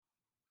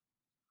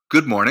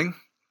Good morning.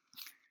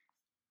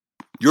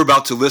 You're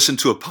about to listen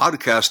to a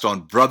podcast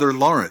on Brother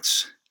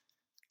Lawrence.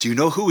 Do you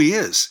know who he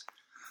is?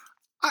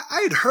 I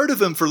had heard of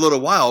him for a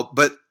little while,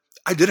 but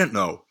I didn't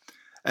know.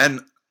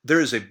 And there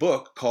is a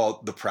book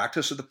called The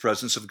Practice of the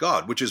Presence of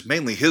God, which is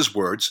mainly his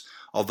words,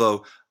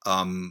 although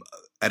an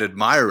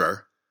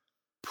admirer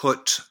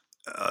put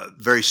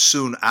very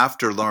soon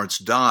after Lawrence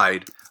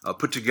died,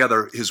 put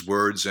together his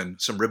words and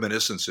some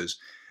reminiscences.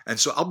 And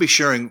so I'll be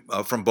sharing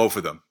from both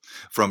of them,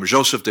 from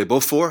Joseph de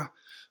Beaufort,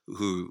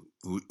 who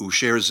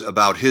shares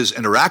about his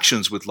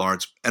interactions with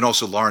Lawrence, and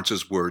also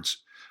Lawrence's words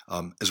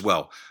as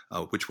well,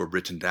 which were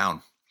written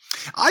down.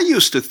 I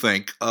used to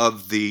think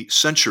of the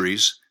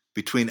centuries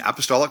between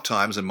apostolic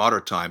times and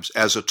modern times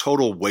as a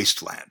total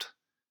wasteland.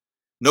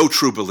 No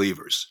true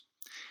believers.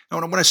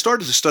 Now, when I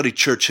started to study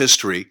church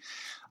history,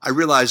 I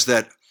realized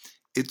that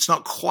it's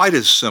not quite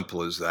as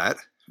simple as that.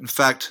 In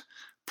fact,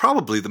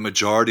 probably the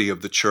majority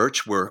of the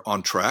church were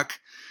on track.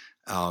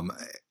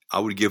 I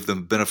would give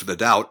them the benefit of the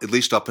doubt, at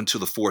least up until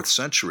the 4th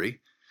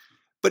century.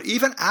 But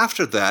even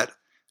after that,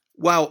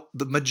 while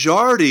the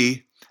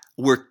majority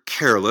were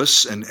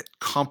careless and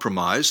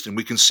compromised, and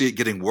we can see it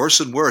getting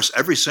worse and worse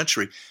every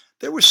century,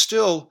 there were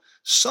still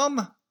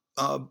some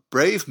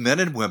brave men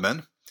and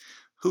women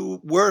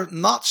who were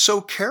not so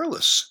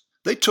careless.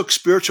 They took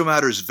spiritual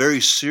matters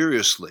very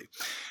seriously.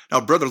 Now,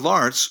 Brother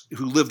Lawrence,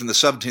 who lived in the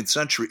 17th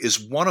century, is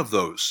one of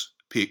those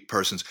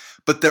persons,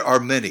 but there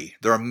are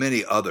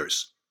many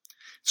others.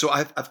 So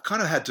I've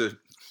had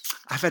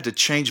to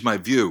change my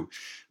view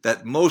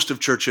that most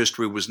of church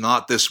history was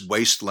not this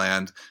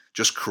wasteland,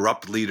 just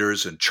corrupt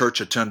leaders and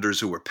church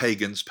attenders who were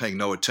pagans paying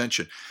no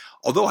attention.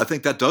 Although I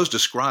think that does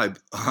describe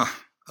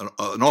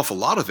an awful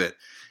lot of it,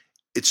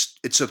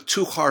 it's a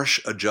too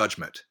harsh a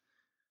judgment,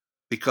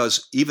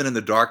 because even in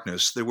the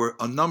darkness, there were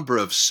a number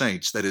of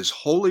saints, that is,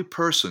 holy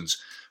persons,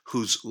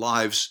 whose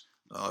lives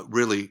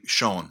really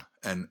shone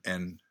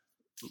and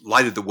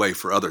lighted the way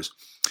for others.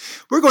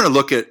 We're going to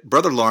look at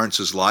Brother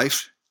Lawrence's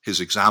life,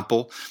 his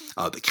example,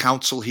 the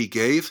counsel he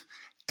gave,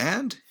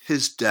 and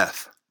his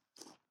death.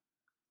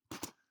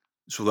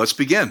 So let's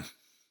begin.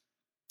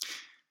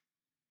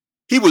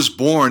 He was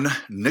born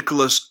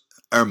Nicolas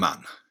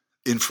Herman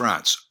in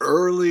France,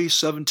 early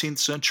 17th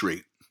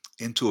century,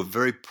 into a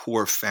very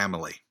poor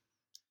family.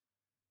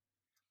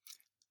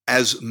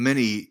 As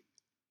many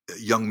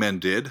young men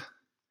did,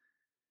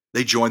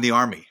 they joined the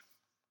army.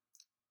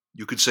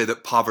 You could say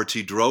that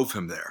poverty drove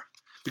him there,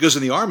 because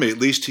in the army, at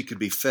least, he could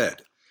be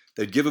fed.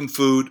 They'd give him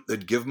food,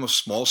 they'd give him a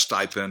small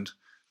stipend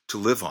to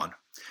live on.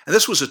 And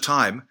this was a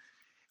time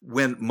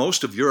when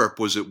most of Europe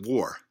was at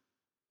war.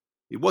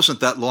 It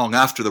wasn't that long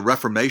after the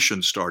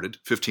Reformation started,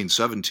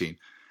 1517,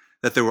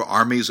 that there were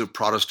armies of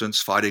Protestants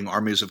fighting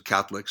armies of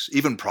Catholics,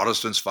 even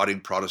Protestants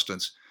fighting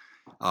Protestants,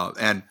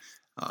 and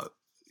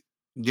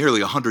nearly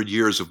 100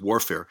 years of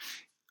warfare.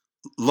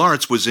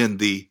 Lawrence was in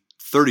the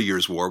 30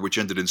 Years' War, which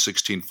ended in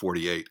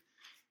 1648.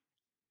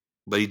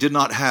 But he did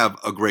not have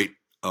a great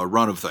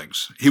run of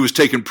things. He was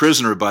taken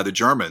prisoner by the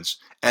Germans,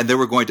 and they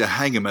were going to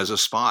hang him as a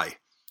spy.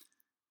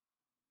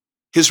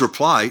 His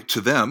reply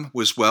to them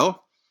was,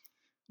 well,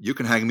 you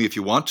can hang me if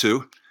you want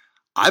to.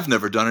 I've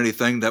never done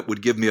anything that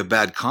would give me a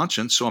bad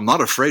conscience, so I'm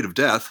not afraid of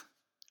death.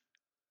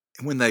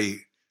 And when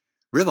they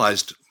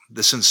realized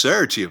the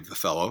sincerity of the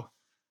fellow,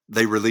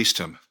 they released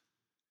him.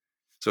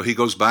 So he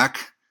goes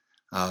back,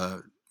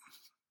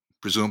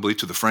 presumably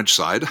to the French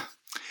side.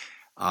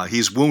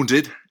 He's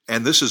wounded,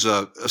 and this is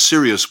a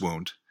serious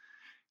wound.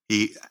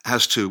 He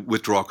has to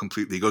withdraw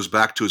completely. He goes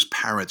back to his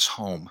parents'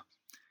 home.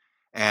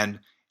 And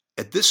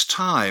at this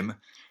time,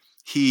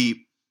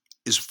 he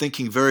is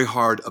thinking very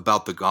hard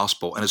about the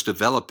gospel and is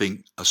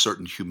developing a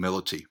certain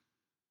humility.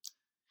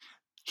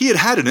 He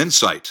had an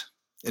insight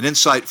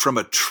from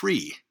a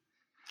tree.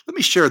 Let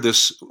me share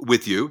this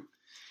with you.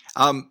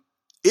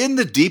 In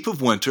the deep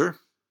of winter,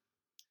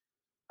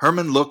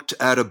 Herman looked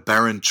at a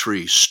barren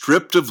tree,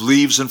 stripped of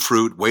leaves and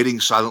fruit, waiting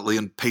silently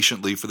and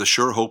patiently for the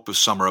sure hope of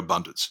summer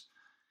abundance.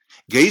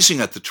 Gazing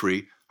at the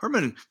tree,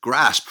 Herman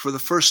grasped for the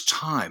first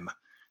time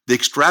the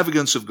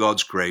extravagance of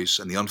God's grace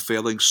and the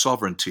unfailing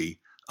sovereignty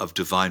of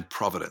divine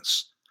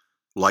providence.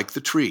 Like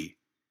the tree,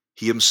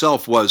 he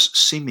himself was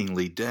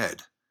seemingly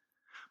dead.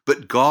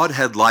 But God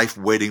had life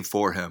waiting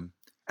for him,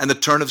 and the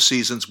turn of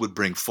seasons would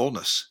bring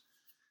fullness.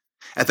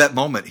 At that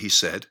moment, he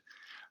said,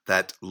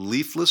 that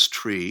leafless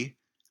tree,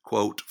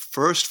 quote,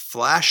 first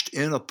flashed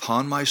in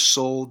upon my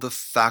soul the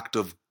fact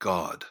of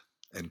God,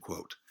 end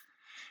quote.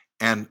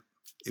 And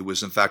it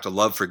was, in fact, a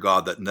love for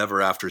God that never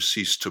after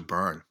ceased to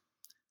burn.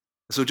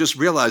 So just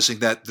realizing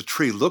that the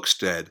tree looks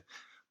dead,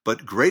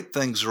 but great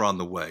things are on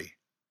the way.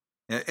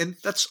 And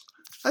that's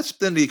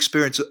been the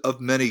experience of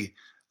many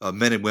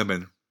men and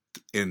women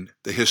in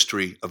the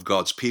history of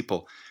God's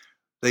people.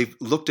 They've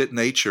looked at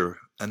nature,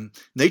 and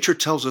nature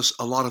tells us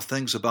a lot of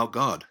things about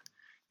God.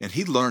 And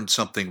he learned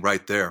something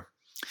right there.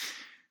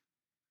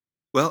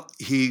 Well,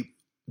 he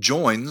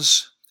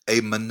joins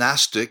a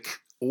monastic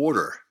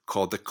order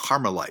called the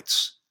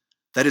Carmelites.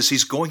 That is,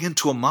 he's going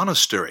into a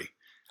monastery.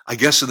 I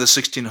guess in the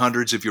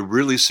 1600s, if you're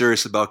really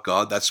serious about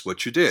God, that's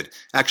what you did.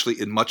 Actually,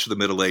 in much of the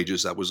Middle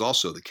Ages, that was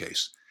also the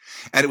case.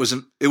 And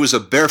it was a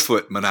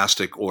barefoot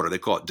monastic order. They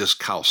call it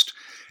discalced,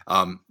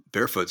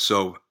 barefoot.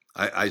 So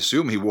I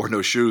assume he wore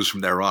no shoes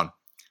from there on.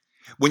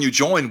 When you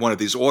join one of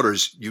these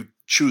orders, you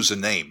choose a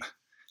name.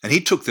 And he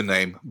took the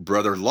name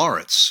Brother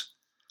Lawrence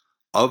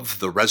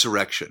of the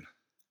Resurrection.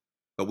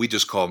 But we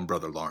just call him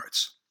Brother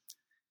Lawrence.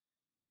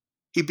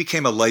 He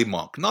became a lay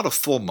monk, not a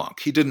full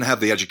monk. He didn't have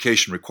the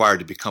education required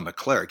to become a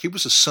cleric. He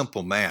was a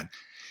simple man.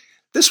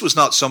 This was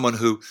not someone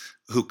who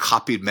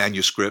copied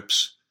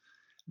manuscripts.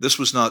 This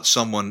was not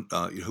someone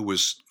who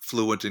was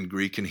fluent in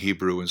Greek and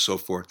Hebrew and so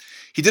forth.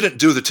 He didn't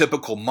do the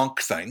typical monk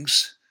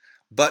things,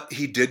 but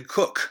he did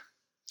cook.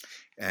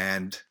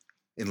 And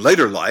in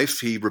later life,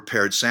 he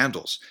repaired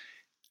sandals.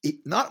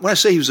 When I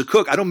say he was a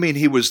cook, I don't mean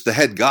he was the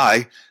head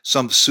guy,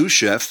 some sous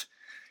chef.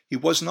 He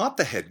was not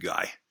the head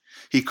guy.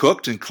 He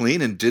cooked and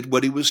cleaned and did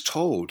what he was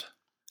told.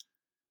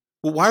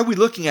 Well, why are we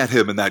looking at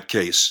him in that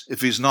case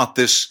if he's not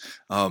this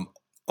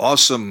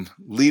awesome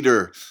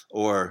leader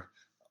or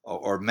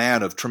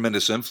man of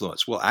tremendous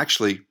influence? Well,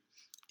 actually,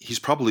 he's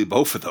probably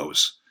both of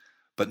those,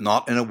 but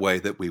not in a way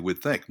that we would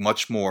think,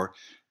 much more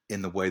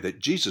in the way that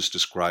Jesus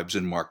describes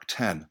in Mark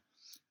 10.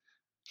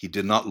 He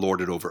did not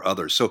lord it over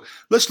others. So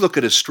let's look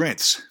at his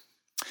strengths.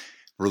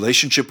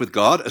 Relationship with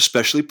God,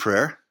 especially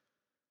prayer.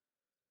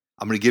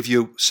 I'm going to give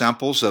you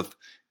samples of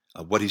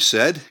what he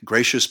said.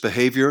 Gracious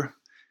behavior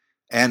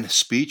and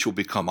speech will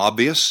become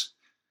obvious.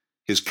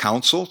 His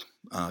counsel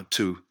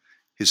to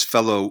his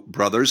fellow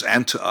brothers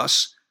and to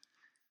us.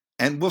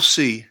 And we'll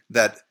see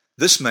that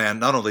this man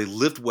not only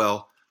lived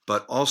well,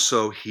 but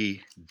also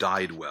he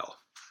died well.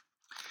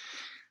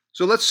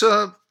 So let's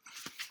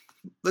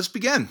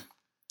begin.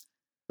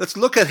 Let's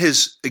look at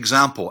his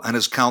example and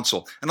his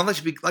counsel. And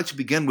I'd like to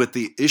begin with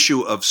the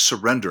issue of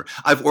surrender.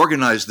 I've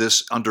organized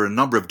this under a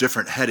number of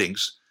different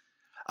headings.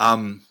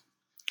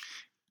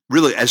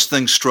 Really, as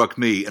things struck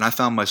me, and I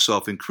found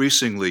myself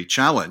increasingly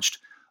challenged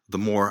the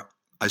more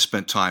I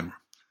spent time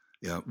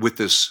with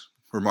this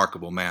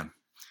remarkable man.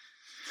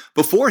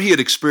 Before he had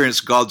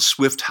experienced God's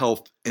swift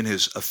help in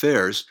his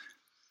affairs,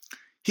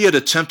 he had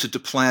attempted to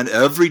plan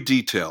every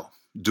detail,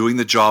 doing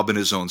the job in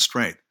his own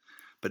strength.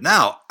 But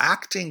now,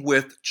 acting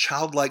with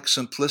childlike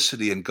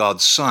simplicity in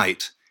God's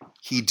sight,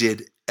 he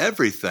did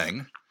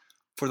everything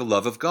for the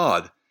love of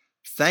God,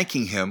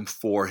 thanking him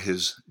for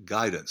his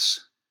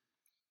guidance.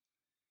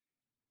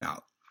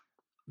 Now,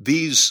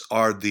 these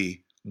are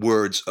the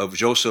words of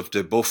Joseph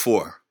de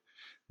Beaufort.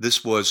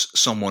 This was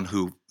someone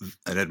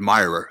an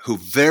admirer, who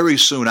very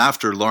soon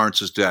after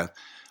Lawrence's death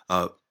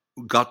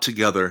got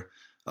together,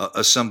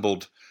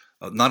 assembled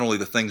not only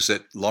the things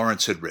that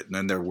Lawrence had written,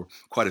 and there were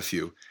quite a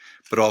few,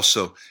 but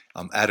also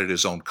added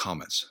his own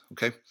comments.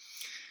 Okay,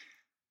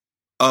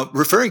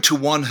 referring to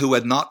one who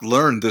had not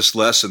learned this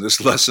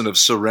lesson of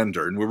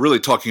surrender, and we're really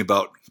talking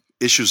about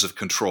issues of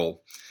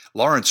control.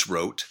 Lawrence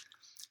wrote,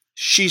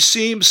 "She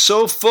seems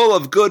so full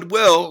of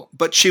goodwill,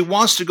 but she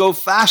wants to go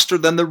faster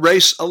than the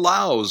race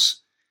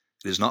allows.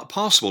 It is not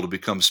possible to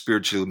become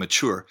spiritually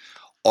mature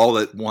all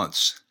at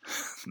once."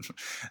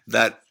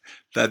 That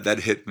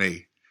hit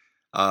me.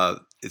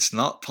 It's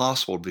not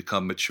possible to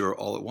become mature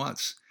all at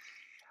once.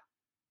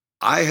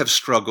 I have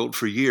struggled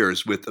for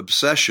years with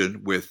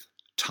obsession with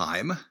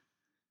time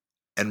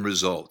and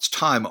results.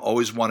 Time,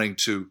 always wanting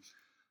to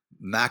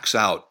max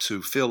out,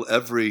 to fill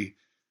every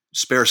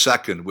spare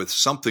second with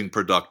something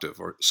productive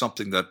or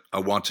something that I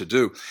want to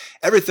do.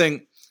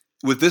 Everything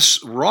with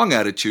this wrong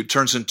attitude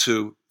turns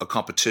into a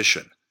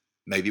competition,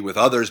 maybe with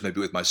others,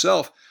 maybe with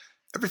myself.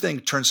 Everything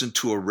turns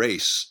into a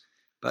race.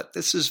 But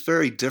this is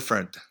very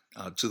different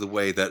to the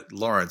way that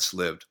Lawrence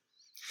lived.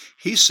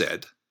 He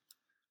said,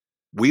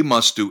 "We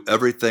must do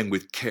everything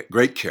with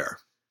great care,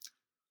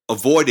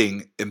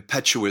 avoiding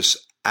impetuous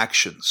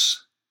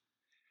actions,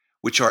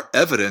 which are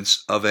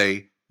evidence of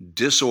a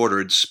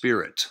disordered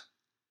spirit.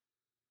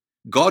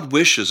 God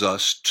wishes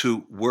us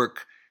to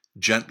work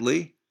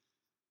gently,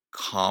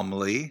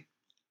 calmly,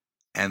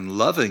 and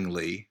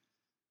lovingly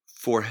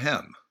for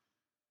him,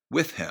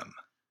 with him,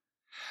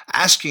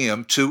 asking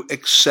him to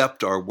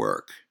accept our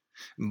work.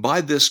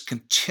 By this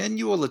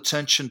continual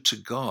attention to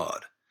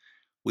God,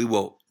 we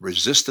will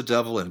resist the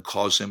devil and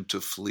cause him to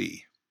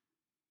flee."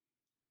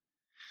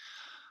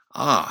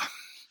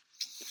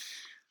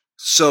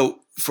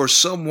 So for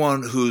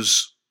someone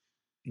who's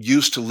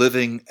used to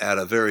living at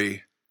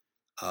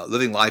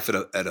living life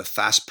at a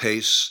fast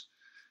pace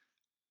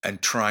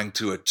and trying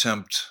to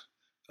attempt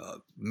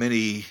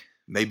many,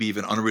 maybe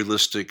even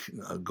unrealistic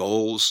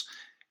goals,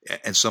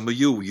 and some of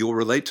you'll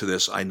relate to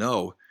this, I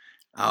know.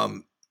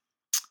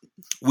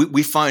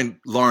 We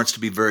find Lawrence to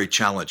be very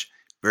challenging,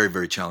 very,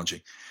 very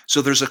challenging.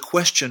 So there's a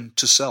question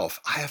to self.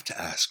 I have to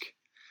ask,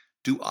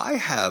 do I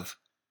have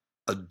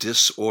a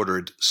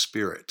disordered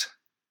spirit?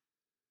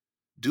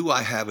 Do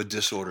I have a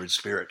disordered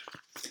spirit?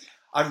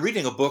 I'm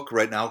reading a book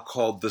right now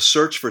called The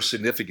Search for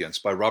Significance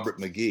by Robert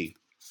McGee.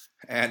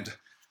 And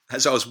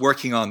as I was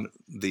working on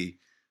the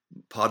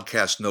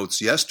podcast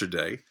notes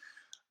yesterday,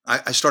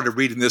 I started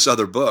reading this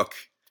other book.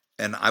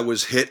 and I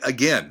was hit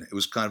again. It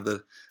was kind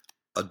of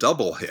a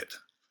double hit.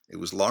 It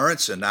was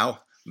Lawrence and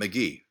now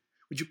McGee.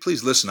 Would you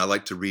please listen? I'd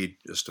like to read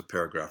just a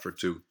paragraph or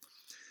two.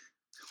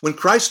 When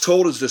Christ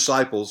told his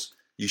disciples,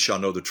 "You shall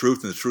know the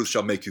truth, and the truth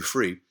shall make you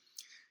free,"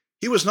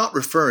 he was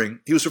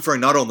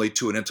referring not only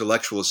to an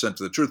intellectual assent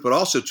to the truth, but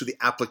also to the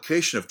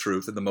application of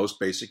truth in the most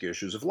basic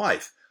issues of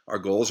life: our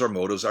goals, our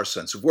motives, our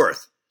sense of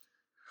worth.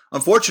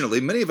 Unfortunately,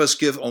 many of us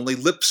give only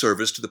lip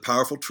service to the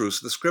powerful truths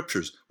of the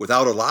Scriptures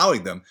without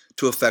allowing them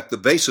to affect the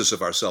basis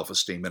of our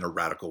self-esteem in a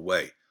radical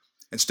way.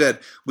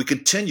 Instead, we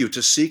continue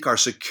to seek our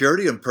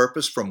security and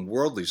purpose from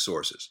worldly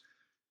sources: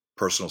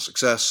 personal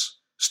success,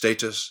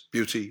 status,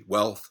 beauty,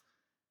 wealth,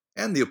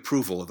 and the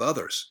approval of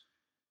others.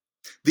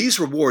 These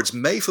rewards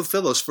may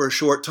fulfill us for a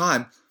short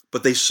time,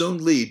 but they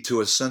soon lead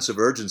to a sense of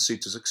urgency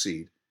to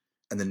succeed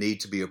and the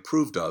need to be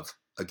approved of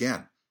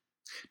again.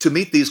 To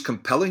meet these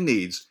compelling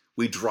needs,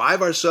 we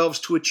drive ourselves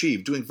to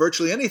achieve doing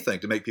virtually anything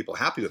to make people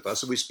happy with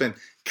us, and we spend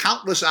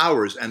countless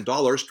hours and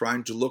dollars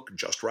trying to look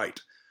just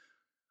right.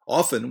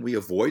 Often we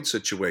avoid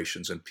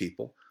situations and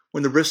people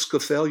when the risks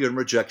of failure and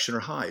rejection are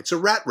high. It's a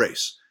rat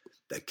race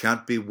that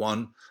can't be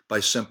won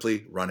by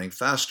simply running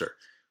faster.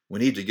 We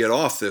need to get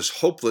off this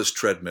hopeless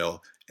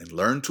treadmill and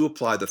learn to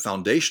apply the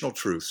foundational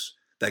truths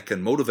that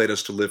can motivate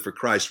us to live for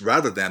Christ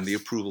rather than the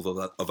approval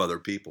of other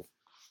people.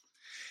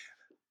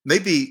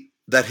 Maybe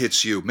that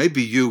hits you.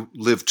 Maybe you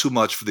live too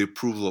much for the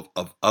approval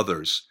of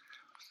others.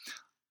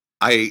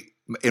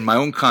 In my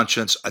own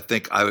conscience, I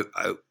think I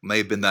may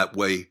have been that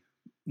way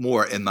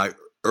more in my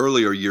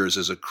earlier years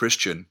as a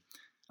Christian.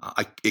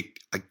 I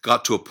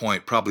got to a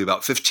point probably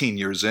about 15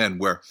 years in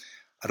where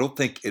I don't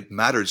think it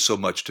mattered so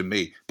much to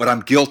me, but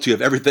I'm guilty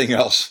of everything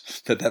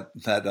else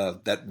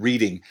that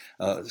reading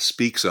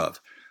speaks of.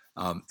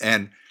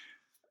 And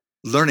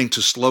learning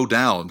to slow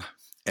down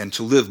and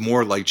to live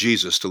more like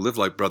Jesus, to live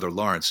like Brother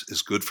Lawrence,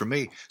 is good for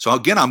me. So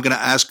again, I'm going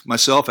to ask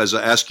myself, as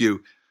I ask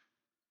you,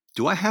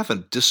 do I have a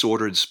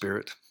disordered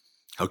spirit?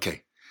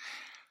 Okay.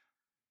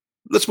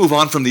 Let's move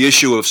on from the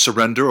issue of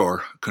surrender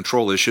or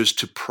control issues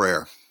to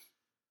prayer.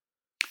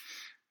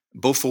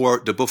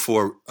 Beaufort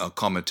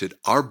commented,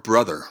 "Our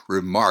brother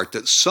remarked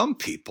that some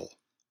people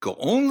go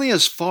only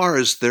as far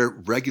as their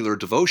regular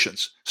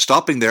devotions,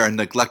 stopping there and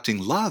neglecting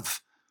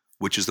love,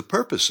 which is the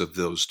purpose of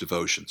those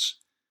devotions.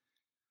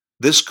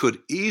 This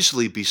could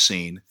easily be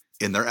seen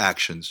in their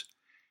actions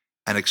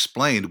and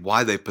explained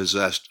why they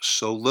possessed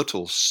so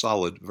little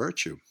solid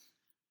virtue."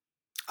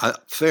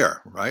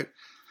 Fair, right?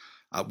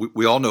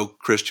 We all know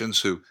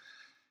Christians who,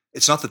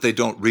 it's not that they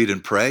don't read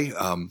and pray,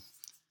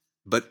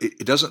 but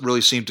it doesn't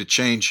really seem to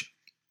change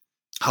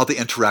how they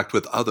interact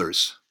with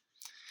others.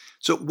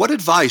 So what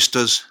advice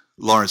does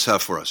Lawrence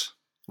have for us?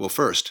 Well,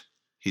 first,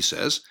 he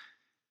says,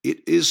 it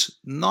is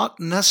not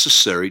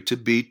necessary to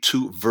be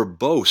too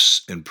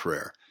verbose in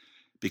prayer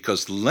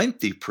because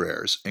lengthy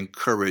prayers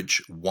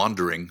encourage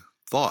wandering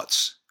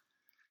thoughts.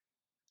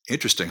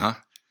 Interesting, huh?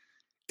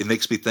 It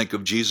makes me think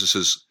of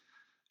Jesus's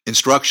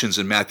instructions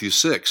in Matthew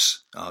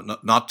 6,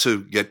 not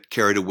to get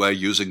carried away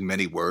using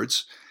many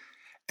words.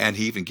 And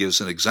he even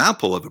gives an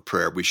example of a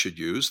prayer we should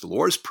use, the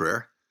Lord's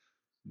Prayer,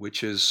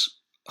 which is,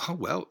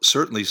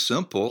 certainly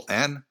simple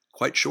and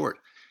quite short.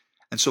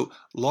 And so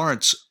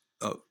Lawrence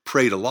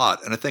prayed a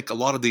lot, and I think a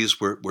lot of these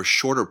were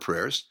shorter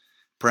prayers,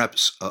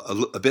 perhaps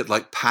a bit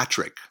like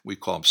Patrick. We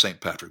call him St.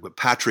 Patrick, but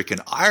Patrick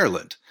in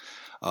Ireland,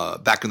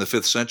 back in the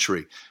 5th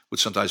century, would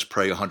sometimes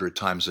pray 100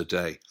 times a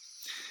day.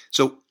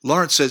 So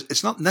Lawrence says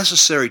it's not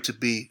necessary to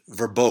be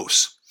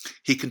verbose.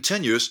 He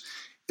continues,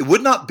 it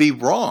would not be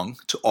wrong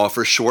to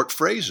offer short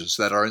phrases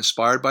that are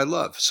inspired by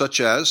love,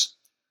 such as,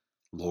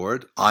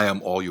 "Lord, I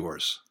am all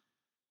yours."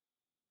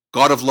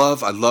 "God of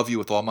love, I love you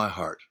with all my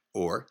heart."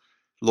 Or,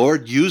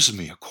 "Lord, use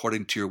me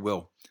according to your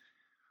will."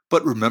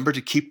 But remember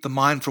to keep the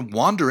mind from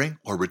wandering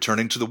or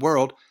returning to the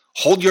world.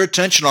 Hold your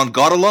attention on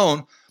God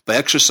alone by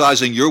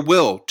exercising your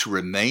will to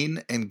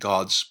remain in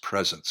God's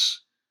presence.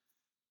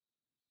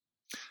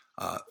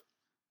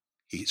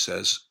 He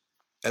says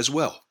as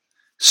well,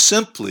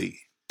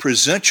 simply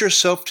present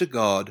yourself to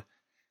God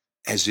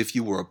as if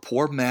you were a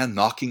poor man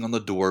knocking on the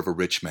door of a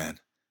rich man,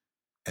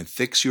 and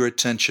fix your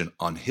attention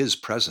on his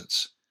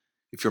presence.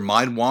 If your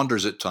mind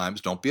wanders at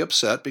times, don't be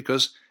upset,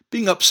 because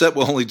being upset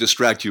will only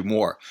distract you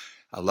more.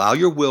 Allow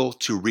your will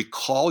to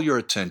recall your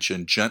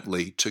attention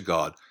gently to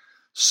God.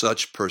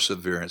 Such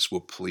perseverance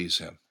will please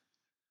him.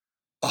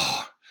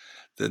 Oh,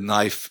 the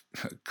knife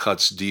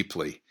cuts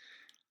deeply.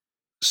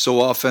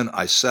 So often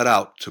I set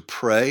out to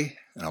pray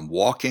and I'm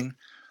walking,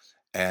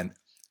 and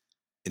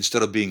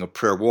instead of being a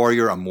prayer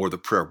warrior, I'm more the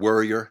prayer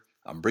worrier.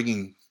 I'm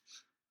bringing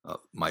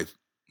my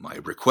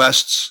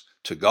requests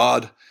to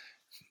God,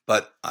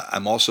 but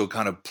I'm also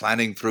kind of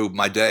planning through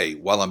my day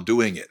while I'm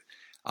doing it.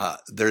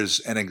 There's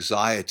an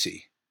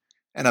anxiety,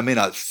 and I'm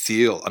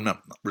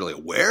not really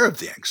aware of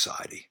the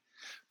anxiety,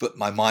 but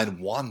my mind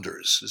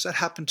wanders. Does that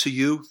happen to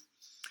you?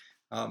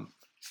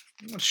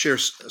 I want to share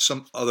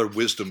some other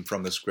wisdom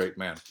from this great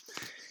man.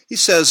 He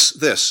says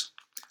this,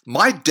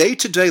 "My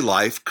day-to-day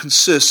life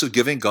consists of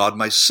giving God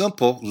my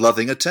simple,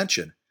 loving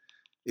attention.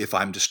 If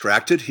I'm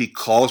distracted, he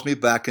calls me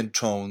back in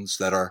tones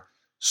that are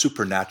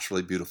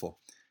supernaturally beautiful.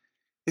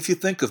 If you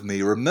think of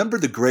me, remember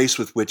the grace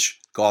with which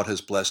God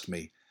has blessed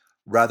me,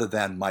 rather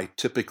than my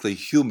typically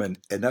human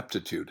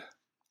ineptitude.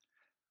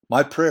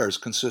 My prayers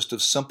consist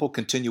of simple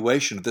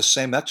continuation of this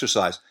same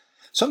exercise.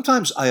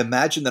 Sometimes I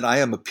imagine that I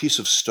am a piece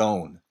of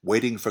stone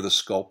waiting for the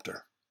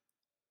sculptor.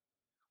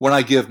 When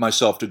I give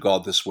myself to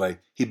God this way,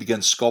 he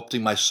begins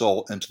sculpting my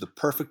soul into the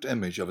perfect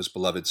image of his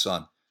beloved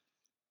Son.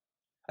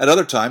 At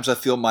other times, I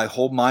feel my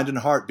whole mind and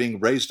heart being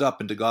raised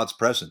up into God's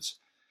presence,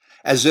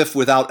 as if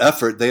without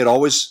effort they had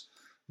always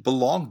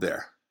belonged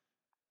there.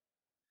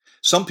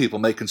 Some people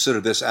may consider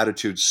this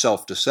attitude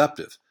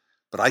self-deceptive,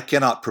 but I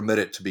cannot permit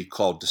it to be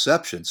called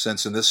deception,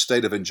 since in this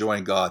state of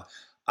enjoying God,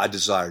 I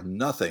desire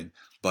nothing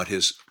but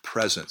his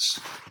presence.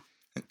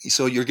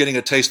 So you're getting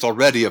a taste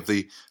already of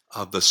the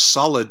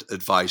solid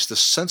advice, the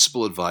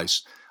sensible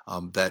advice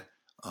that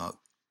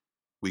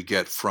we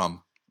get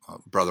from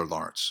Brother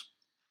Lawrence.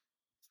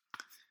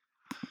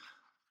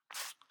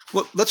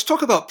 Well, let's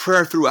talk about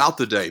prayer throughout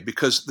the day,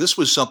 because this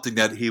was something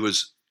that he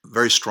was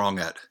very strong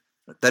at.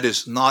 That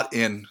is, not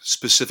in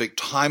specific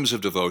times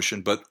of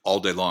devotion, but all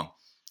day long.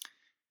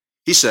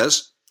 He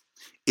says,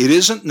 it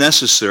isn't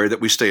necessary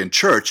that we stay in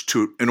church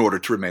in order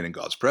to remain in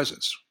God's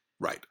presence.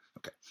 Right,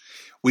 okay.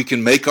 We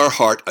can make our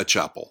heart a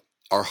chapel,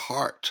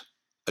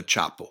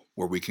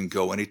 where we can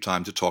go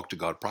anytime to talk to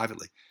God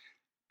privately.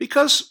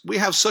 Because we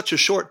have such a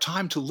short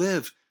time to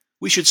live,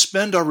 we should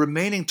spend our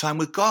remaining time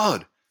with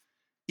God.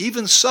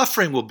 Even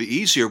suffering will be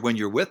easier when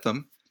you're with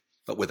him,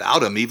 but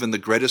without him, even the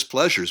greatest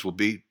pleasures will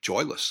be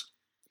joyless.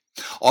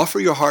 Offer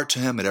your heart to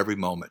him at every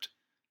moment.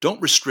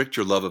 Don't restrict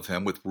your love of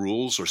him with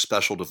rules or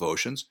special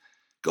devotions.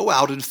 Go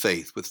out in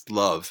faith with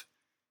love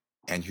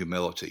and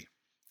humility.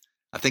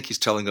 I think he's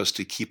telling us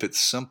to keep it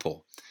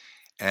simple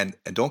and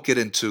don't get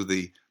into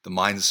the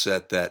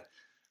mindset that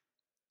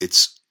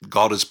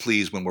God is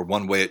pleased when we're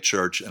one way at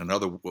church and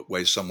another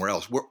way somewhere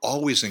else. We're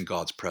always in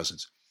God's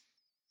presence.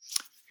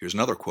 Here's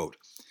another quote.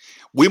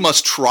 We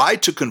must try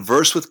to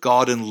converse with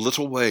God in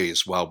little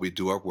ways while we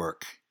do our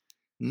work.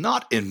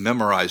 Not in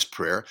memorized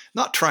prayer,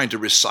 not trying to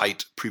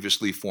recite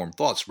previously formed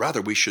thoughts.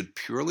 Rather, we should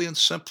purely and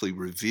simply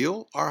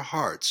reveal our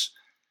hearts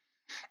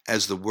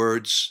as the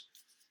words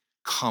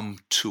come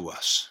to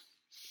us.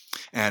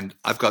 And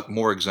I've got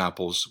more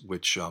examples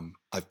which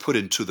I've put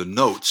into the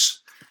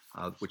notes,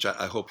 which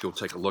I hope you'll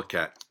take a look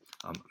at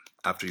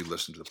after you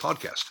listen to the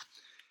podcast.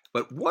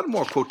 But one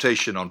more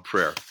quotation on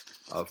prayer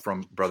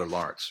from Brother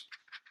Lawrence.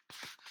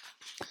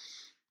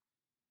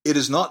 It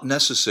is not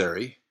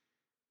necessary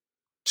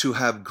to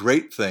have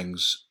great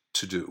things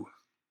to do.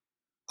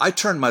 I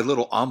turn my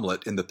little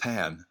omelet in the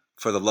pan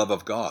for the love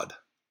of God.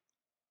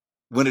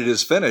 When it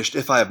is finished,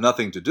 if I have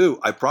nothing to do,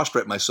 I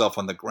prostrate myself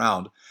on the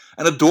ground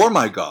and adore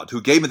my God,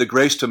 who gave me the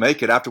grace to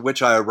make it, after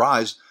which I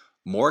arise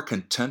more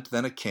content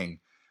than a king.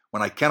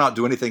 When I cannot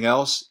do anything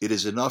else, it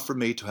is enough for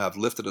me to have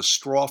lifted a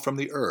straw from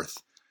the earth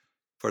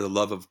for the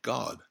love of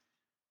God.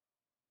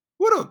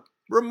 What a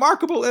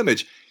remarkable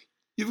image.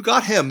 You've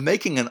got him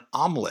making an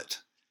omelet,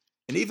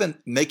 and even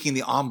making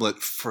the omelet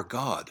for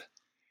God.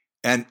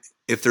 And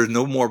if there's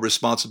no more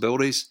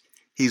responsibilities,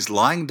 he's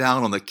lying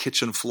down on the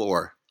kitchen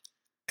floor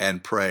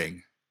and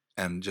praying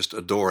and just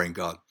adoring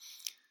God.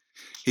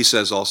 He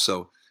says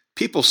also,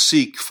 people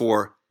seek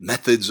for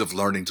methods of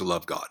learning to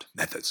love God.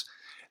 Methods.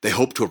 They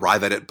hope to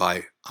arrive at it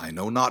by I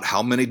know not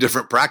how many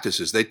different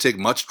practices. They take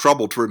much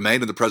trouble to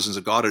remain in the presence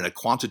of God in a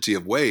quantity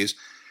of ways.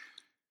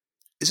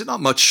 Is it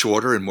not much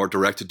shorter and more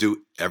direct to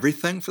do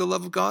everything for the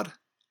love of God?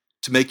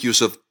 To make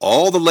use of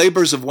all the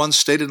labors of one's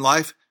state in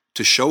life,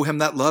 to show him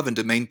that love and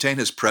to maintain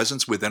his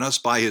presence within us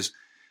by his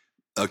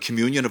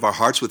communion of our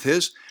hearts with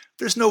his?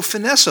 There's no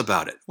finesse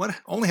about it. One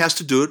only has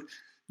to do it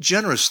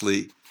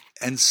generously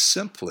and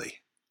simply.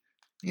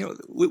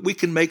 We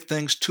can make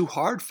things too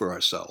hard for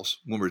ourselves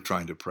when we're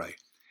trying to pray.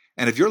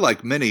 And if you're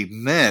like many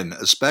men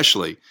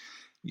especially,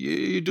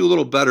 you do a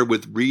little better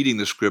with reading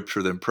the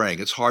scripture than praying.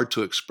 It's hard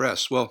to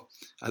express. Well,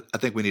 I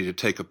think we need to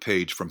take a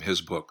page from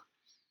his book.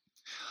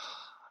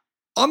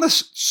 On the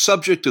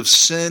subject of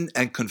sin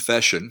and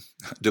confession,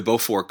 de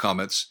Beaufort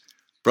comments,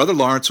 Brother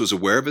Lawrence was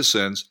aware of his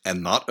sins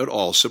and not at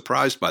all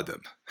surprised by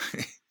them.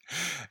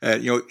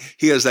 And,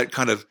 he has that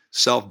kind of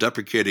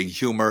self-deprecating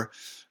humor.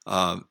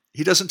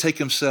 He doesn't take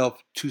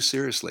himself too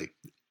seriously.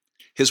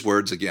 His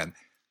words again,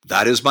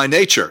 that is my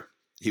nature,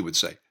 he would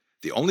say.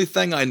 The only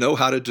thing I know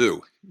how to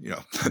do,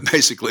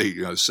 basically,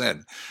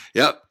 sin.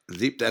 Yep,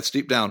 that's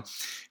deep down.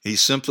 He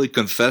simply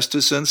confessed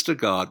his sins to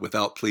God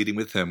without pleading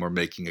with him or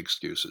making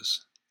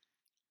excuses.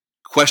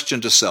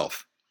 Question to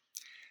self.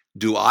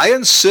 Do I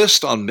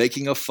insist on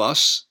making a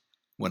fuss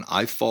when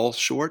I fall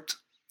short?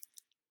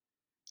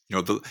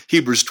 The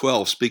Hebrews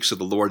 12 speaks of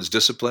the Lord's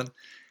discipline,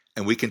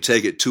 and we can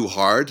take it too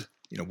hard.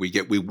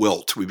 We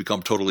wilt. We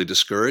become totally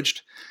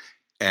discouraged,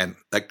 and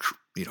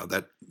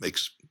that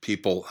makes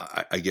people,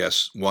 I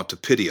guess, want to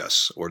pity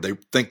us, or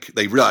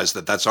they realize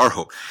that that's our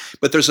hope.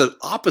 But there's an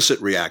opposite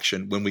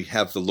reaction when we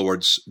have the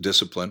Lord's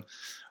discipline,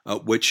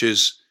 which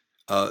is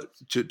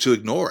to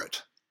ignore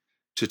it.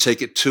 to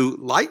take it too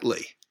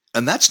lightly.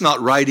 And that's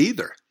not right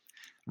either.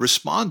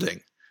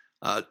 Responding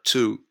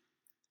to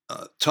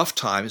tough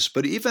times,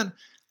 but even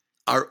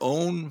our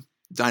own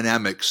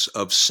dynamics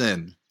of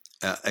sin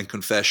and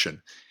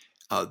confession,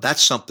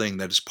 that's something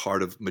that is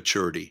part of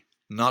maturity.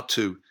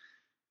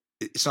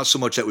 It's not so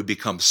much that we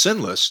become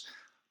sinless,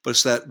 but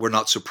it's that we're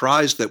not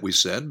surprised that we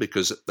sin,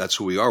 because that's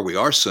who we are. We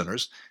are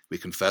sinners. We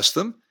confess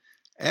them,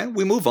 and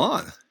we move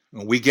on.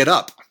 We get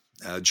up.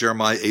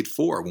 Jeremiah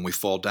 8:4, when we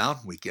fall down,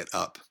 we get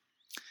up.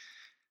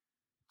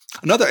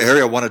 Another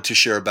area I wanted to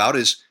share about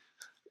is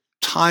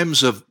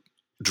times of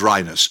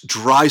dryness,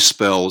 dry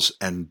spells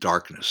and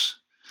darkness.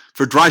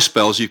 For dry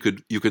spells, you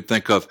could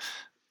think of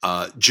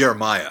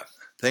Jeremiah.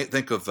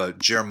 Think of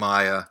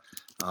Jeremiah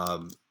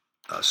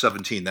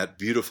 17, that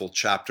beautiful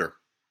chapter.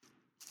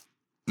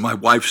 My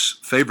wife's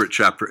favorite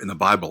chapter in the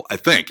Bible, I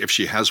think, if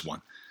she has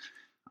one.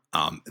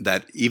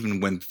 That even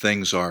when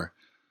things are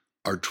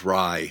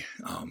dry,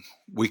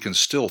 we can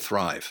still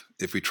thrive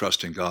if we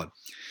trust in God.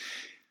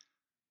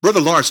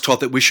 Brother Lawrence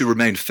taught that we should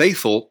remain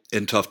faithful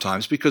in tough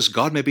times because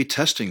God may be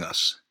testing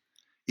us.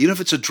 Even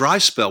if it's a dry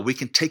spell, we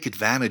can take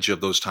advantage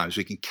of those times.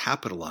 We can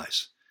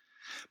capitalize.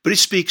 But he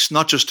speaks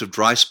not just of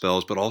dry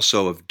spells, but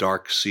also of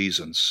dark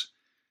seasons.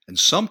 And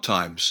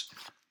sometimes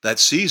that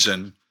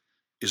season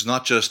is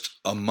not just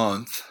a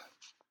month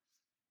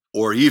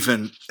or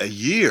even a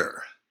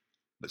year,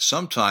 but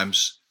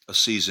sometimes a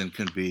season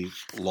can be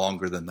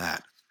longer than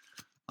that,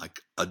 like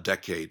a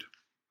decade.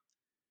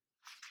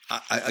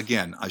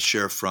 I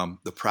share from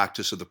the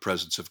practice of the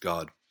presence of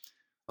God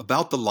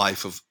about the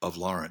life of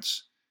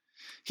Lawrence.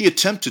 He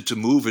attempted to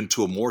move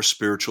into a more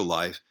spiritual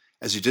life.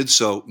 As he did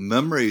so,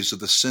 memories of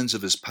the sins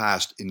of his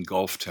past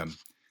engulfed him,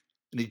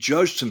 and he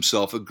judged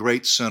himself a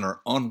great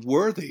sinner,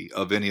 unworthy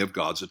of any of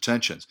God's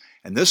attentions.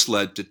 And this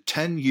led to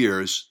 10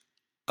 years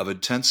of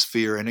intense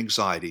fear and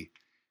anxiety,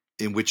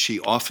 in which he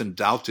often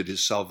doubted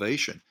his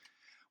salvation.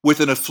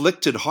 With an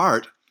afflicted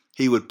heart,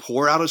 he would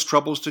pour out his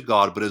troubles to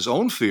God, but his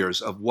own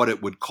fears of what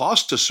it would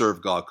cost to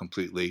serve God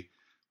completely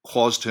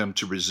caused him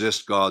to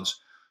resist God's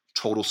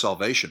total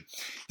salvation.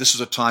 This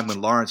was a time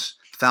when Lawrence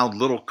found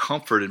little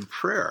comfort in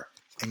prayer,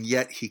 and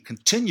yet he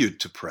continued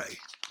to pray.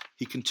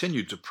 He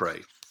continued to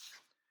pray.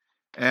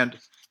 And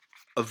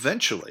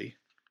eventually,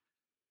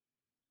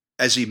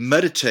 as he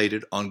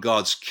meditated on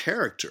God's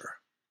character,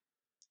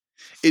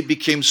 it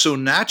became so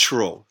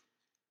natural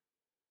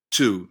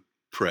to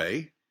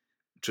pray,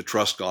 to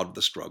trust God with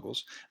the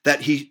struggles,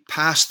 that he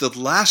passed the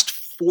last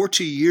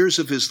 40 years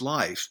of his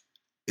life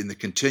in the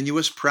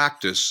continuous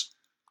practice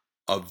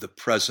of the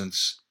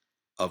presence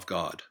of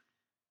God,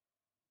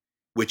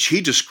 which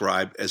he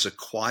described as a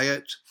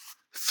quiet,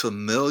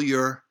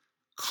 familiar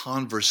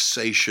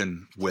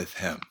conversation with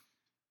him.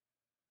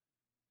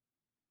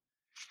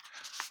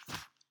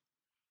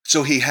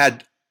 So he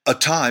had a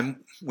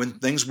time when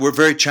things were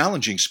very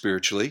challenging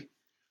spiritually,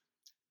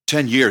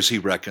 10 years, he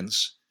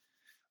reckons,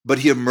 but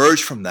he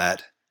emerged from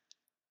that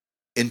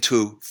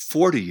into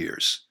 40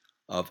 years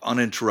of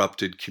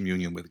uninterrupted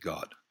communion with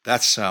God.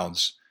 That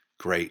sounds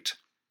great.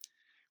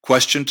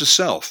 Question to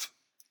self: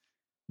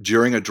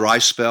 during a dry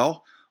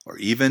spell, or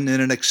even in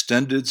an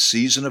extended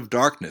season of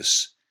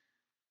darkness,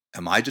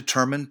 am I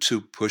determined to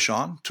push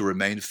on, to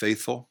remain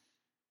faithful?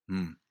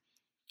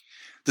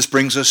 This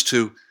brings us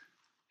to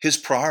his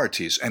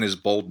priorities and his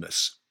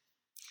boldness.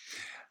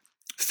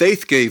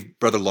 Faith gave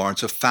Brother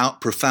Lawrence a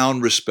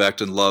profound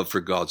respect and love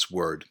for God's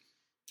Word.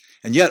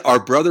 And yet our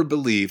brother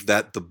believed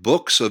that the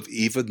books of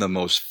even the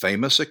most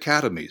famous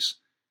academies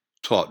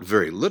taught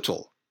very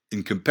little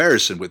in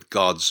comparison with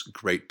God's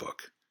great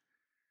book.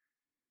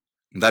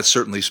 And that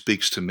certainly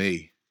speaks to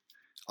me.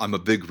 I'm a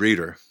big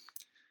reader,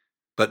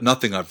 but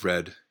nothing I've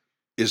read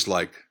is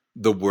like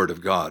the Word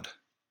of God.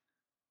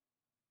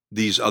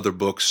 These other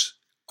books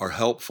are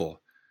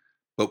helpful,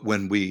 but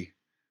when we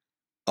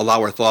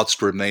allow our thoughts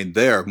to remain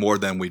there more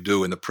than we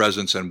do in the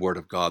presence and Word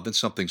of God, then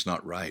something's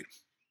not right.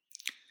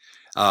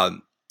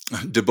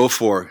 De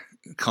Beaufort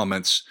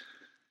comments,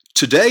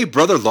 "Today,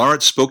 Brother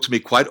Lawrence spoke to me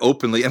quite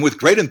openly and with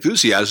great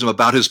enthusiasm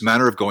about his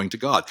manner of going to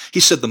God. He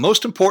said the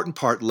most important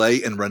part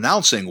lay in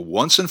renouncing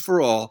once and for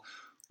all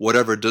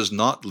whatever does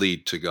not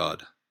lead to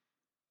God."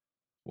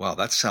 Wow,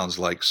 that sounds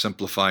like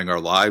simplifying our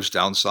lives,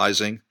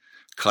 downsizing,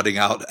 cutting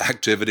out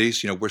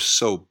activities. We're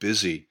so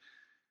busy.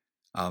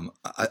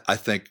 I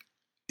think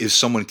if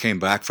someone came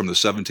back from the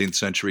 17th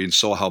century and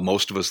saw how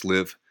most of us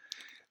live,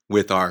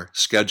 with our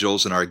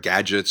schedules and our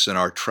gadgets and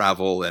our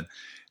travel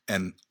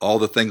and all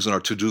the things on our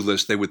to-do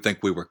list, they would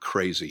think we were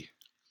crazy.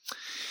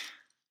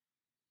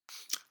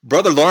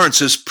 Brother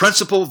Lawrence's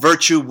principal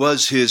virtue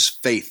was his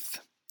faith.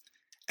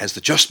 As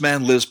the just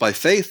man lives by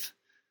faith,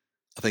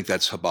 I think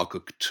that's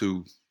Habakkuk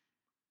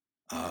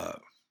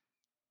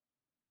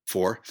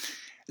 2:4.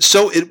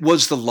 So it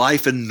was the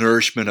life and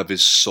nourishment of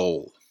his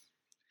soul.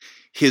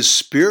 His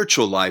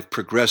spiritual life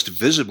progressed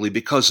visibly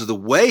because of the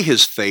way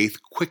his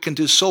faith quickened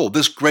his soul.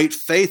 This great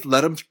faith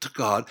led him to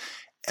God,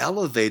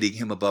 elevating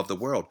him above the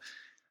world.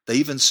 They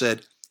even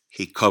said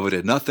he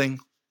coveted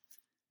nothing,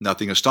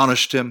 nothing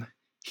astonished him,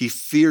 he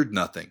feared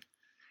nothing.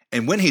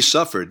 And when he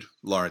suffered,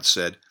 Lawrence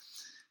said,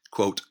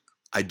 quote,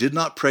 I did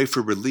not pray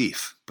for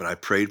relief, but I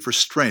prayed for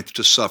strength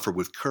to suffer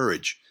with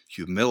courage,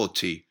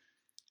 humility,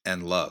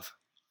 and love.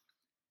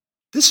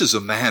 This is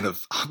a man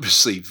of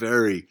obviously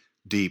very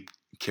deep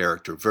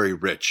character, very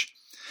rich.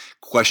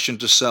 Question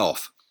to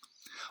self.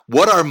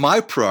 What are my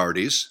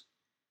priorities?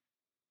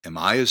 Am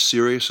I as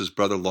serious as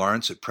Brother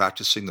Lawrence at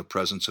practicing the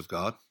presence of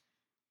God?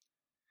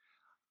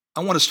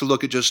 I want us to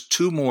look at just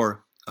two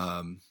more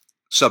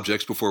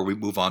subjects before we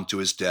move on to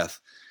his death.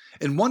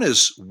 And one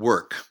is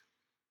work.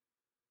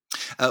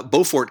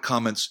 Beaufort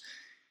comments,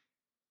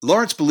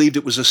 Lawrence believed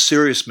it was a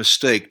serious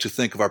mistake to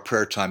think of our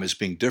prayer time as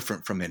being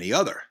different from any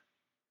other.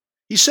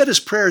 He said his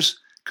prayers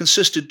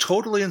consisted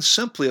totally and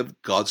simply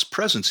of God's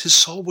presence. His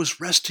soul was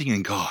resting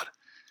in God,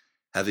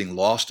 having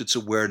lost its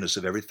awareness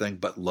of everything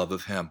but love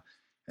of him.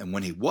 And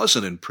when he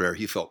wasn't in prayer,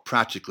 he felt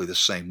practically the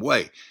same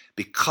way.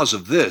 Because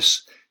of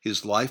this,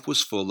 his life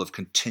was full of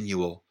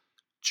continual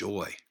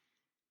joy.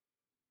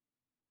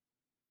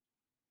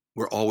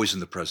 We're always in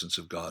the presence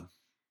of God.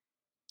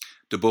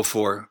 De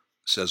Beaufort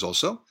says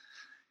also,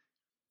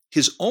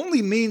 his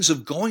only means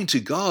of going to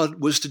God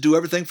was to do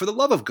everything for the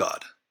love of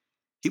God.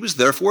 He was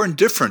therefore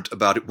indifferent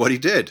about what he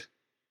did.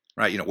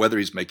 Right? Whether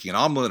he's making an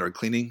omelet or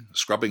cleaning,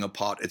 scrubbing a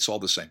pot, it's all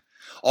the same.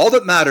 All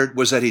that mattered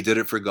was that he did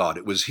it for God.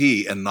 It was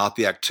he and not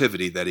the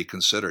activity that he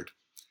considered.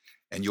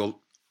 And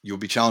you'll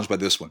be challenged by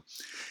this one.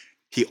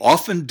 He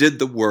often did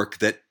the work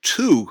that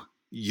two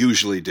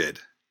usually did.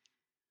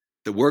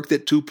 The work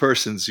that two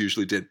persons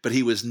usually did, but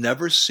he was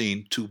never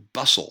seen to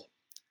bustle.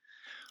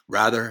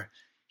 Rather,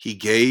 he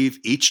gave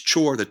each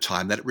chore the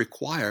time that it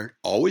required,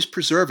 always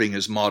preserving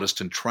his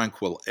modest and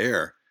tranquil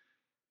air,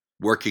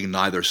 working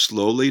neither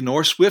slowly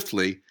nor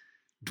swiftly,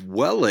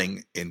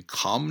 dwelling in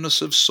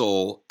calmness of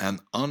soul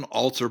and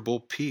unalterable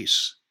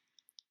peace.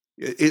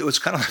 It was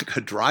kind of like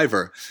a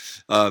driver.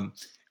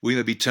 We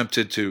may be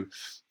tempted to,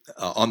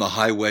 on the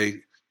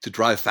highway, to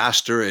drive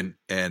faster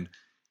and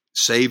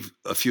save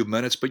a few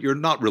minutes, but you're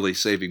not really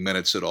saving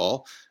minutes at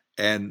all.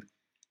 And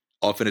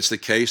often it's the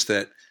case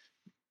that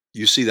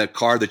you see that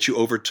car that you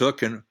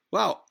overtook and,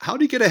 wow, how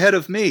do you get ahead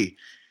of me?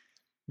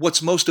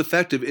 What's most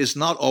effective is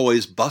not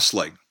always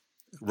bustling,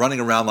 running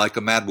around like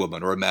a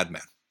madwoman or a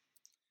madman.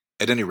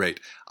 At any rate,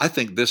 I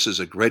think this is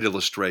a great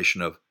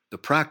illustration of the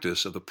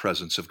practice of the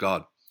presence of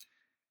God.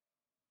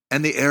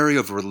 And the area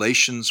of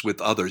relations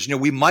with others.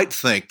 We might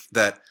think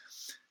that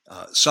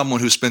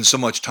someone who spends so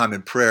much time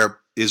in prayer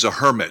is a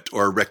hermit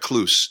or a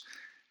recluse.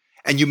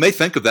 And you may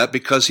think of that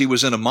because he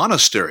was in a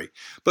monastery.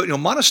 But,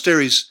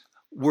 monasteries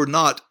were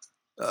not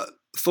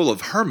full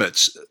of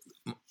hermits.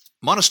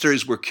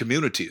 Monasteries were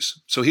communities.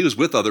 So he was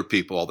with other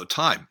people all the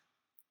time.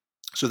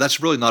 So that's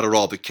really not at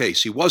all the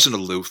case. He wasn't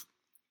aloof.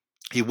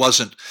 He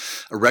wasn't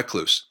a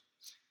recluse.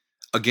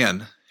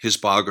 Again, his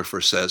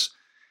biographer says,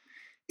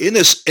 in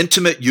this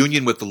intimate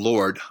union with the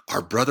Lord,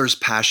 our brother's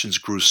passions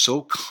grew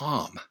so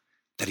calm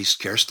that he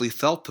scarcely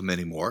felt them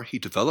anymore. He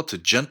developed a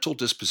gentle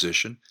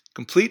disposition,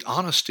 complete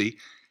honesty,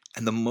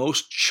 and the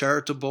most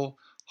charitable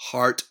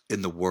heart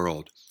in the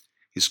world.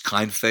 His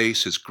kind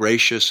face, his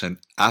gracious and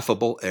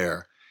affable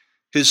air,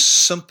 his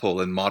simple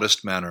and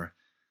modest manner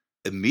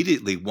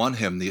immediately won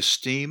him the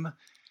esteem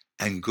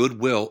and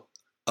goodwill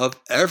of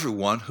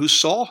everyone who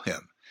saw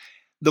him.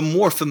 The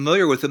more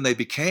familiar with him they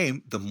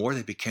became, the more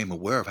they became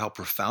aware of how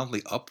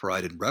profoundly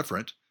upright and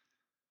reverent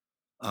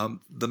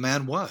the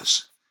man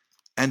was.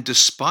 And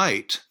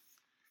despite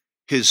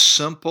his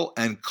simple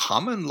and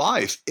common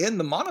life in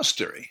the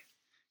monastery,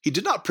 he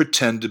did not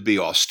pretend to be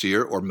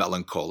austere or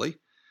melancholy,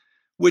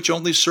 which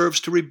only serves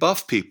to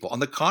rebuff people. On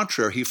the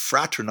contrary, he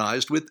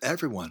fraternized with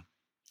everyone.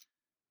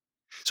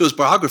 So his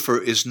biographer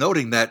is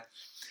noting that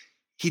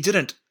he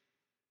didn't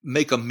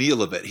make a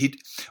meal of it.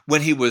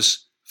 When he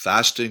was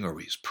fasting or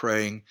he's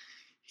praying,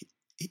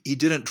 he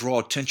didn't draw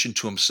attention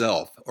to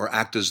himself or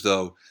act as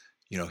though,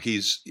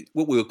 he's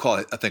what we would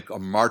call, I think, a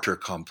martyr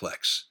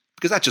complex,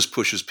 because that just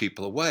pushes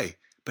people away.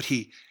 But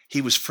he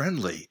was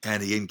friendly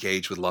and he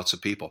engaged with lots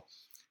of people.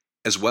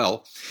 As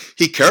well,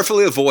 he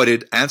carefully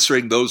avoided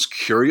answering those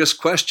curious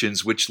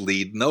questions which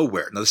lead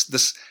nowhere. Now,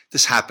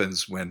 this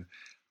happens when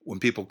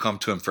people come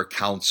to him for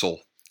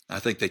counsel. I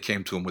think they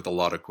came to him with a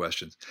lot of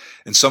questions.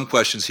 And some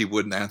questions he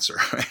wouldn't answer.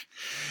 Right?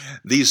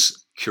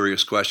 These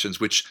curious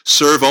questions, which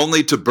serve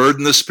only to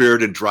burden the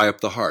spirit and dry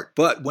up the heart.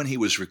 But when he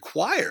was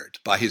required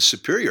by his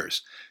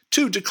superiors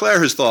to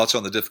declare his thoughts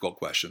on the difficult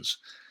questions,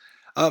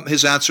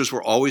 his answers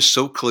were always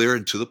so clear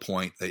and to the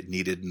point they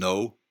needed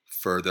no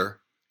further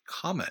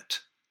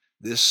comment.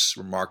 This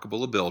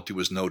remarkable ability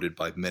was noted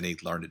by many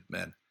learned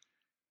men.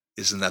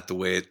 Isn't that the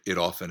way it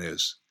often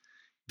is?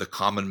 The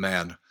common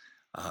man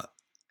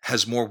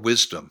has more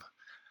wisdom,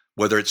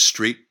 whether it's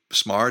street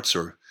smarts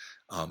or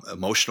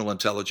emotional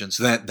intelligence,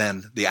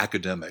 than the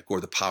academic or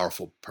the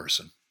powerful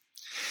person.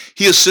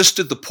 He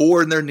assisted the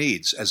poor in their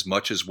needs as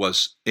much as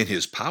was in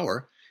his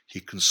power. He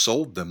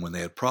consoled them when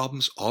they had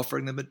problems,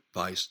 offering them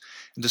advice.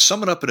 And to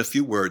sum it up in a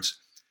few words,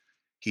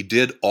 he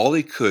did all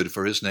he could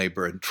for his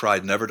neighbor and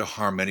tried never to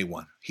harm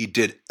anyone. He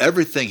did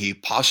everything he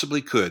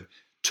possibly could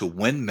to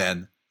win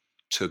men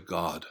to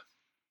God.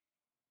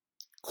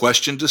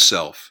 Question to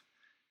self: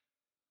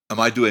 am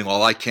I doing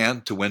all I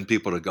can to win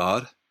people to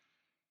God?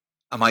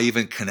 Am I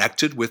even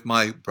connected with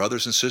my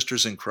brothers and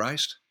sisters in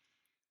Christ?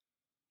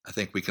 I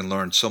think we can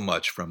learn so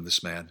much from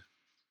this man.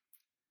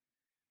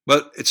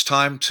 But it's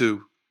time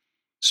to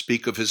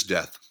speak of his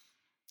death.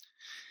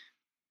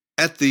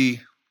 At the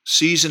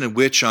season in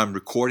which I'm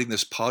recording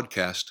this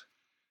podcast,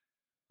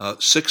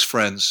 6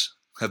 friends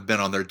have been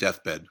on their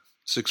deathbed,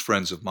 6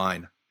 friends of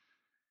mine.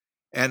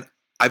 And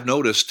I've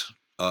noticed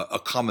a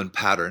common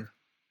pattern,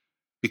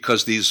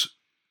 because these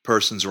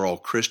persons are all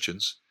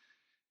Christians,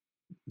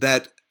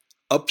 that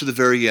up to the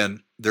very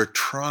end, they're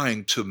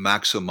trying to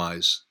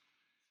maximize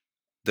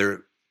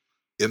their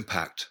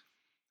impact,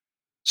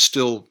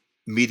 still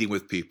meeting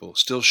with people,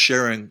 still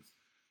sharing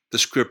the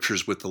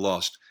scriptures with the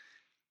lost,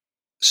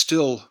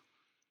 still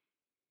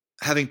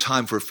having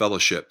time for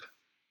fellowship,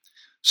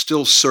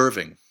 still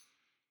serving.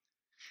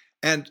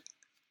 And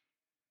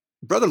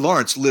Brother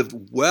Lawrence lived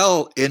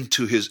well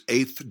into his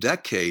 8th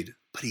decade,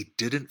 but he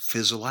didn't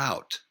fizzle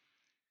out.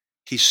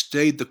 He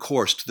stayed the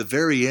course to the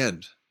very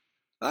end.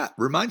 That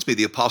reminds me of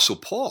the Apostle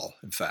Paul,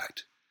 in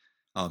fact,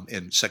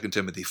 in 2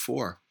 Timothy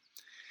 4.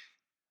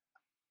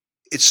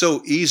 It's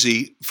so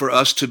easy for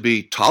us to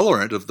be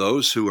tolerant of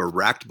those who are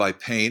racked by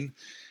pain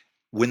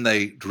when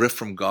they drift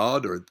from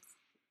God, or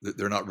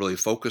they're not really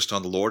focused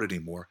on the Lord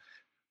anymore.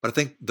 But I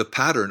think the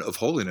pattern of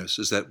holiness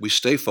is that we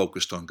stay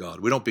focused on God.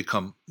 We don't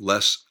become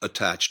less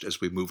attached as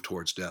we move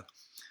towards death.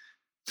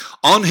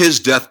 On his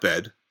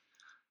deathbed,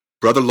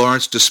 Brother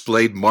Lawrence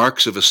displayed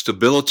marks of a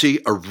stability,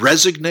 a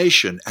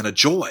resignation, and a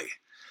joy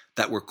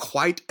that were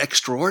quite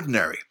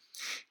extraordinary.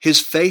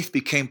 His faith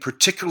became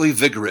particularly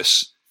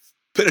vigorous,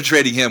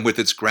 penetrating him with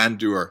its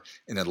grandeur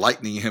and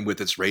enlightening him with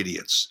its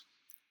radiance.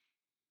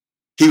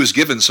 He was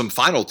given some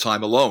final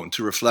time alone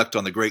to reflect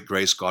on the great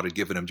grace God had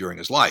given him during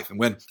his life. And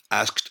when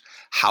asked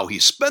how he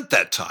spent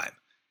that time,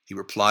 he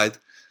replied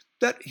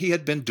that he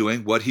had been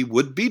doing what he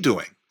would be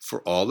doing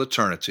for all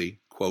eternity,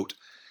 quote,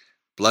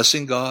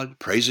 blessing God,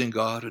 praising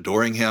God,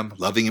 adoring him,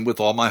 loving him with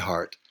all my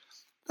heart.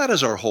 That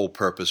is our whole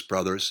purpose,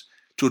 brothers,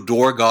 to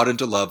adore God and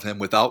to love him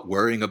without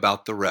worrying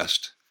about the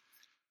rest.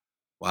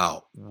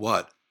 Wow,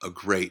 what a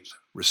great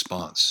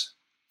response.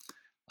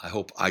 I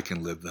hope I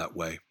can live that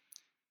way.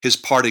 His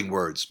parting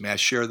words, may I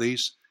share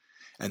these?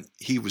 And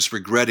he was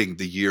regretting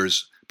the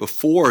years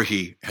before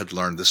he had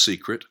learned the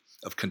secret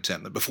of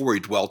contentment, before he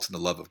dwelt in the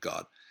love of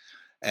God.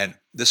 And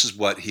this is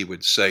what he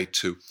would say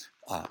to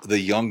the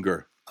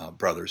younger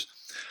brothers.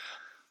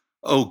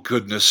 Oh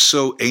goodness,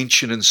 so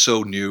ancient and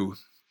so new.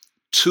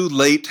 Too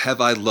late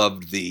have I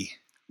loved thee.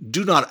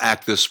 Do not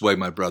act this way,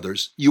 my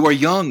brothers. You are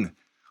young.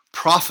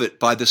 Profit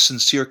by the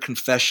sincere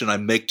confession I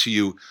make to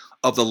you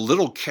of the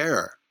little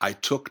care I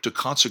took to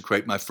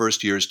consecrate my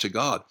first years to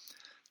God.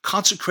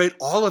 Consecrate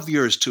all of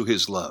yours to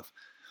his love.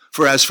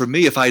 For as for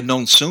me, if I had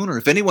known sooner,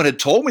 if anyone had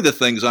told me the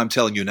things I'm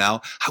telling you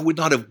now, I would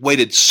not have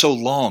waited so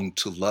long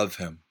to love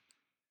him.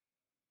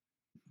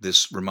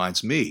 This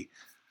reminds me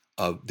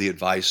of the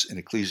advice in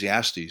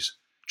Ecclesiastes,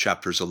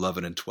 chapters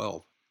 11 and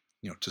 12,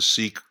 to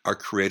seek our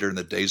Creator in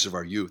the days of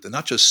our youth, and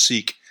not just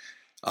seek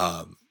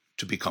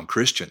to become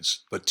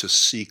Christians, but to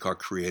seek our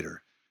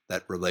Creator,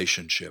 that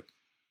relationship.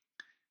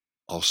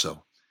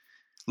 Also,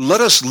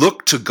 let us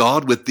look to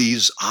God with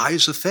these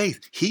eyes of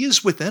faith. He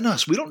is within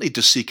us. We don't need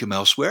to seek him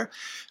elsewhere.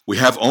 We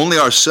have only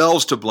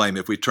ourselves to blame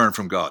if we turn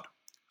from God,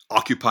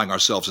 occupying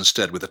ourselves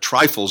instead with the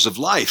trifles of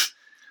life.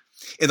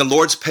 In the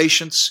Lord's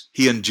patience,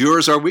 he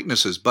endures our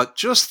weaknesses, but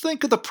just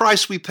think of the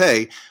price we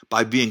pay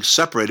by being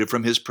separated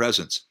from his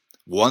presence.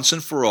 Once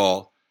and for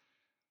all,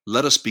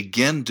 let us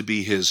begin to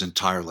be his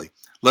entirely.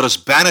 Let us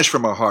banish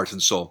from our heart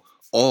and soul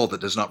all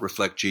that does not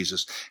reflect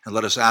Jesus, and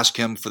let us ask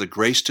him for the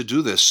grace to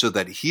do this so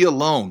that he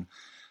alone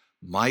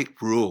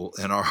might rule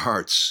in our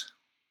hearts.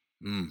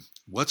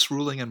 What's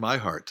ruling in my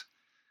heart?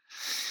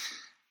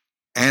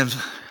 And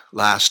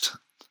last,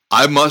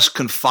 I must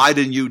confide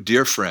in you,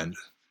 dear friend,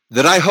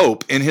 that I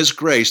hope in his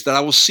grace that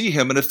I will see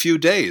him in a few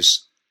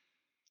days.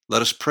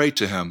 Let us pray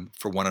to him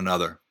for one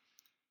another.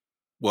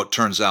 Well, it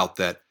turns out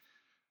that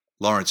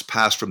Lawrence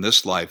passed from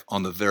this life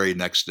on the very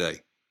next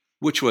day,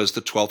 which was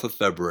the 12th of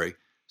February,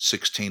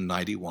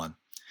 1691.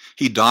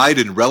 He died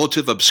in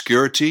relative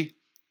obscurity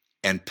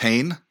and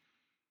pain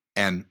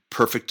and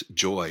perfect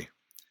joy.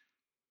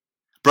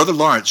 Brother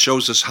Lawrence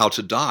shows us how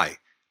to die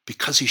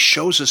because he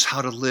shows us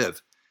how to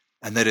live,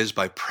 and that is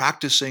by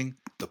practicing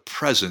the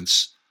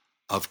presence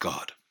of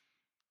God.